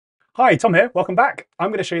Hi, Tom here. Welcome back.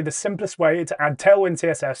 I'm going to show you the simplest way to add Tailwind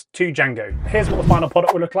CSS to Django. Here's what the final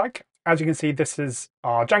product will look like. As you can see, this is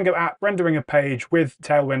our Django app rendering a page with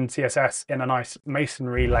Tailwind CSS in a nice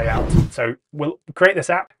masonry layout. So we'll create this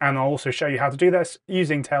app and I'll also show you how to do this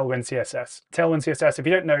using Tailwind CSS. Tailwind CSS, if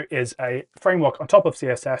you don't know, is a framework on top of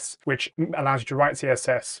CSS, which allows you to write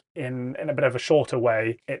CSS in a bit of a shorter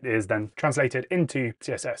way. It is then translated into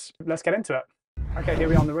CSS. Let's get into it. Okay, here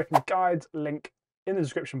we are on the written guide link in the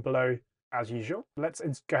description below as usual. Let's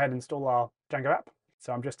go ahead and install our Django app.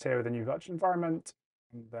 So I'm just here with a new virtual environment,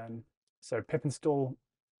 and then pip install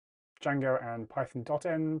Django and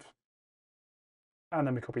python.env, and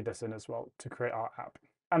then we copy this in as well to create our app.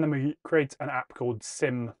 And then we create an app called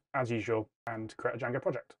sim as usual and create a Django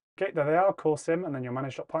project. Okay, there they are, core sim, and then your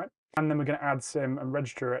manage.py. And then we're going to add sim and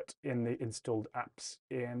register it in the installed apps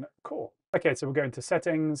in core. Okay, so we'll go into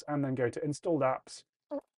settings and then go to installed apps,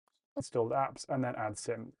 and then add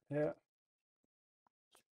sim here.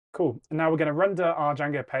 Cool. And now we're going to render our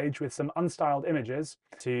Django page with some unstyled images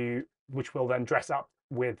which will then dress up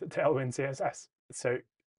with Tailwind CSS. So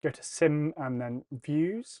go to sim and then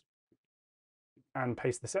views and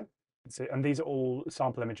paste this in. And these are all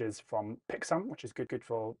sample images from Pixum, which is good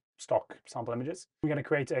for stock sample images. We're going to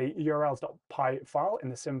create a urls.py file in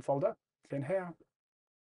the sim folder in here.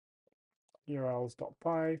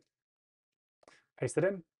 urls.py, paste it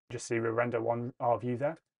in. Just see we render our view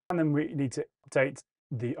there. And then we need to update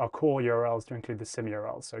our core URLs to include the sim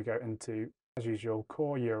URLs. So go into, as usual,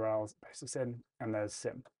 core URLs, paste this in, and there's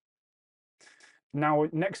sim. Now,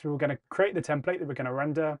 next we're going to create the template that we're going to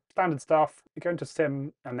render. Standard stuff, we go into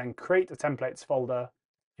sim and then create a templates folder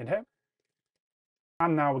in here.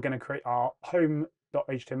 And now we're going to create our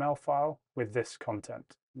home.html file with this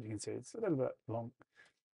content. You can see it's a little bit long.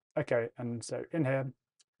 Okay, and so in here,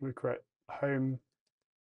 we create home.html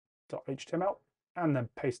and then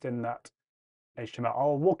paste in that HTML.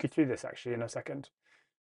 I'll walk you through this actually in a second.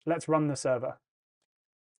 Let's run the server.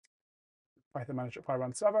 Python manager.py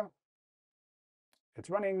run server. It's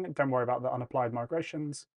running. Don't worry about the unapplied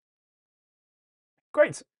migrations.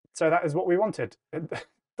 Great. So that is what we wanted. It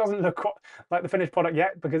doesn't look like the finished product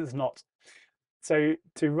yet because it's not. So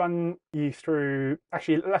to run you through,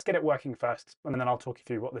 actually, let's get it working first, and then I'll talk you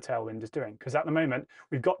through what the Tailwind is doing. Because at the moment,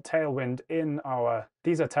 we've got Tailwind in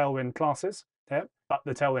these are Tailwind classes here, but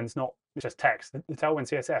the Tailwind's not just text. The Tailwind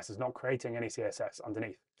CSS is not creating any CSS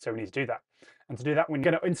underneath. So we need to do that. And to do that, we're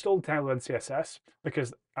going to install Tailwind CSS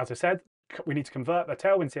because, as I said, we need to convert the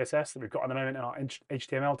Tailwind CSS that we've got at the moment in our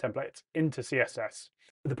HTML templates into CSS.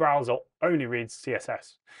 The browser only reads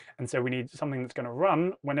CSS. And so we need something that's going to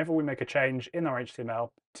run whenever we make a change in our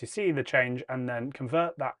HTML to see the change and then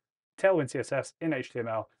convert that Tailwind CSS in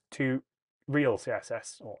HTML to real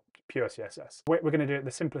CSS or pure CSS. We're going to do it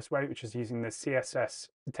the simplest way, which is using the Tailwind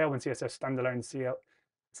CSS Standalone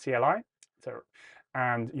CLI.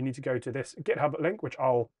 And you need to go to this GitHub link, which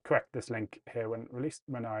I'll correct this link here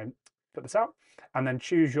when I put this out, and then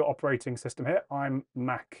choose your operating system here. I'm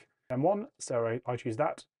Mac M1, so I choose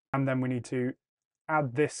that. And then we need to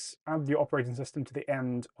add your operating system to the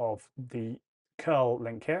end of the curl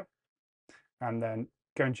link here, and then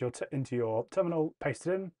go into your terminal, paste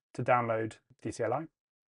it in to download the CLI.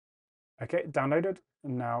 Okay, downloaded,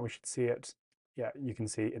 and now we should see it. Yeah, you can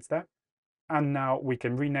see it's there. And now we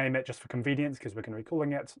can rename it just for convenience because we're going to be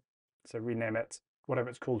calling it. So rename it, whatever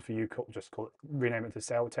it's called for you, rename it to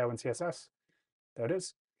Tailwind CSS. There it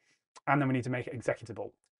is. And then we need to make it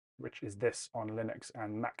executable, which is this on Linux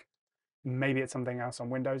and Mac. Maybe it's something else on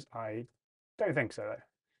Windows. I don't think so,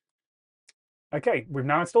 though. Okay, we've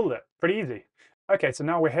now installed it. Pretty easy. Okay, so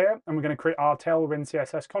now we're here, and we're going to create our Tailwind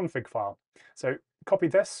CSS config file. So copy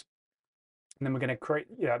this, and then we're going to create,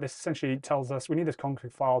 this essentially tells us we need this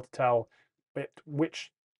config file to tell it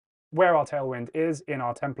where our Tailwind is in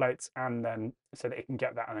our templates, and then so that it can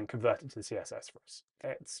get that and then convert it to the CSS for us.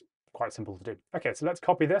 It's quite simple to do. Okay, so let's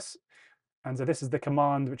copy this. And so this is the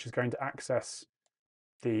command which is going to access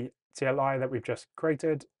the CLI that we've just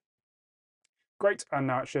created. Great, and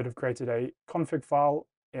now it should have created a config file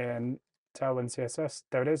in Tailwind CSS.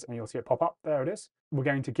 There it is, and you'll see it pop up. There it is. We're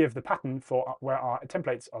going to give the pattern for where our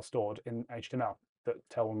templates are stored in HTML that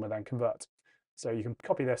Tailwind will then convert. So you can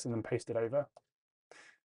copy this and then paste it over.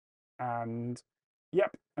 And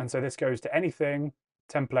yep, and so this goes to anything,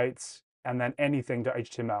 templates, and then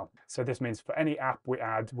anything.html. So this means for any app we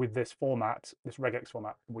add with this format, this regex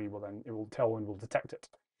format, Tailwind will detect it.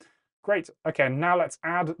 Great. Okay, now let's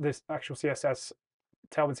add this actual Tailwind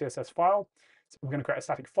CSS file. So we're going to create a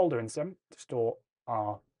static folder in sim to store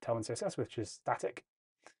our Tailwind CSS, which is static.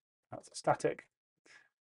 That's a static.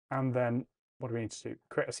 And then what do we need to do?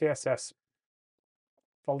 Create a CSS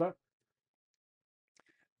folder,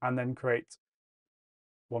 and then create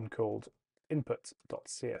one called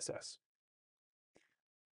input.css.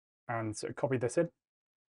 And so copy this in.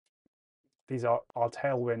 These are our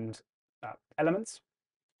Tailwind elements.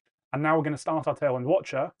 And now we're going to start our Tailwind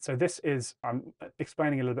watcher. So this is, I'm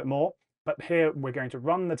explaining a little bit more, but here we're going to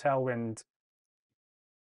run the Tailwind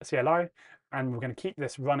CLI, and we're going to keep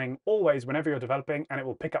this running always whenever you're developing, and it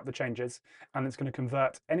will pick up the changes, and it's going to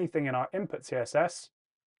convert anything in our input CSS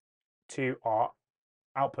to our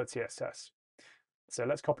output CSS. So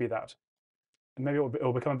let's copy that. And maybe it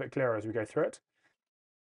will become a bit clearer as we go through it.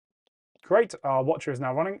 Great, our watcher is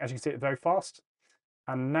now running. As you can see, it's very fast.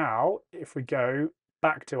 And now if we go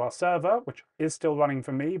back to our server, which is still running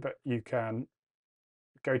for me, but you can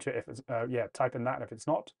go to it if it's, type in that if it's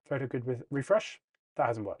not. Photo grid with refresh. That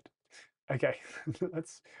hasn't worked. Okay,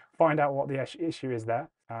 let's find out what the issue is there.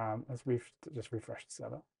 Let's just refresh the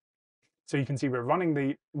server. So you can see we're running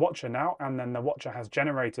the watcher now, and then the watcher has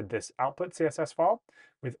generated this output CSS file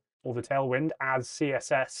with all the Tailwind as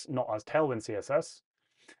CSS, not as Tailwind CSS.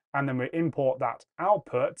 And then we import that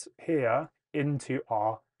output here into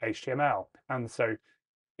our HTML. And so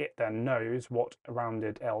it then knows what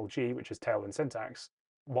rounded LG, which is Tailwind syntax,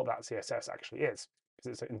 what that CSS actually is,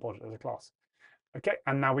 because it's imported as a class. Okay,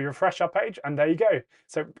 and now we refresh our page, and there you go.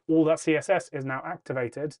 So all that CSS is now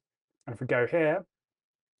activated. And if we go here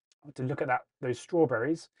to look at those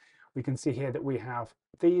strawberries, we can see here that we have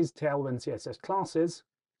these Tailwind CSS classes,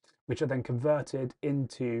 which are then converted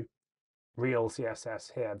into real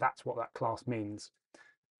CSS here. That's what that class means.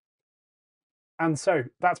 And so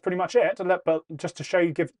that's pretty much it. But just to show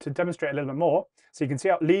you, to demonstrate a little bit more, so you can see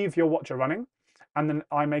I'll leave your watcher running, and then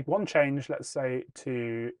I make one change, let's say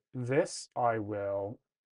to this.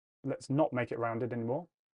 Let's not make it rounded anymore.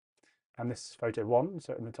 And this is photo 1,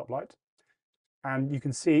 so in the top right. And you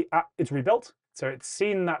can see it's rebuilt. So it's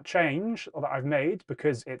seen that change that I've made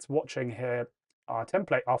because it's watching here our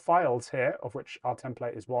template, our files here, of which our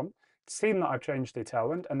template is 1. It's seen that I've changed the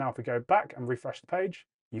Tailwind. And now if we go back and refresh the page,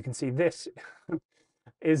 you can see this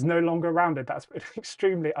is no longer rounded. That's an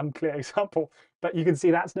extremely unclear example, but you can see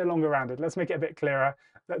that's no longer rounded. Let's make it a bit clearer.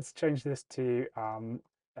 Let's change this to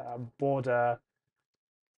border,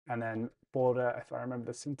 and then border, if I remember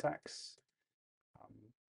the syntax.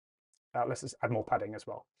 Let's just add more padding as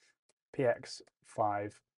well.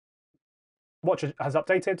 px5. Watcher has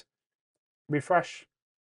updated. Refresh.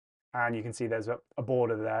 And you can see there's a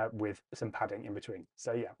border there with some padding in between.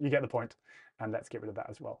 So yeah, you get the point. And let's get rid of that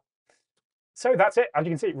as well. So that's it. As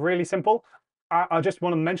you can see, really simple. I just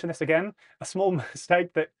want to mention this again. A small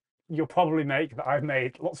mistake that you'll probably make, that I've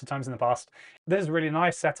made lots of times in the past. This is a really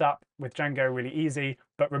nice setup with Django, really easy,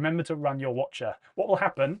 but remember to run your watcher. What will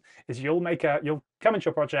happen is you'll come into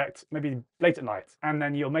your project maybe late at night, and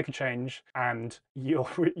then you'll make a change, and you'll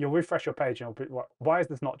refresh your page, and you'll be, why is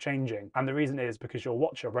this not changing? And the reason is because your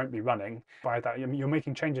watcher won't be running. By that, you're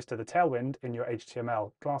making changes to the Tailwind in your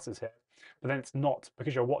HTML classes here, but then it's not,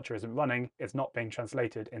 because your watcher isn't running, it's not being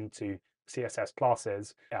translated into CSS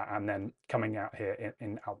classes and then coming out here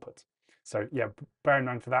in output. So yeah, bear in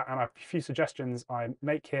mind for that. And a few suggestions I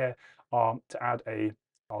make here are to add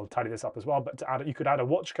I'll tidy this up as well, but you could add a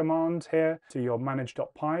watch command here to your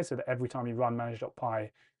manage.py, so that every time you run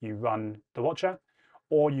manage.py, you run the watcher.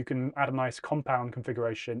 Or you can add a nice compound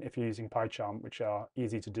configuration if you're using PyCharm, which are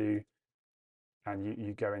easy to do. And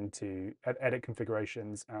you go into edit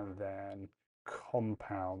configurations and then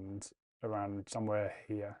compound around somewhere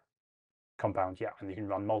here. Compound, yeah, and you can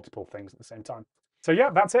run multiple things at the same time. So yeah,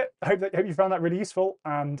 that's it. I hope you found that really useful.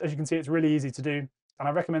 And as you can see, it's really easy to do. And I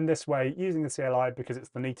recommend this way, using the CLI, because it's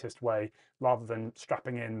the neatest way, rather than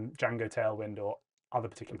strapping in Django Tailwind or other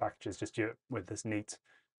particular packages. Just do it with this neat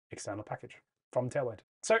external package from Tailwind.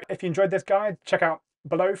 So if you enjoyed this guide, check out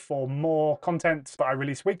below for more content that I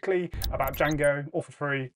release weekly about Django, all for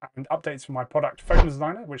free, and updates from my product Photo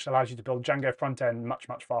Designer, which allows you to build Django front end much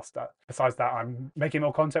faster. Besides that, I'm making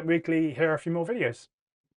more content weekly. Here are a few more videos.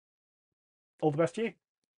 All the best to you.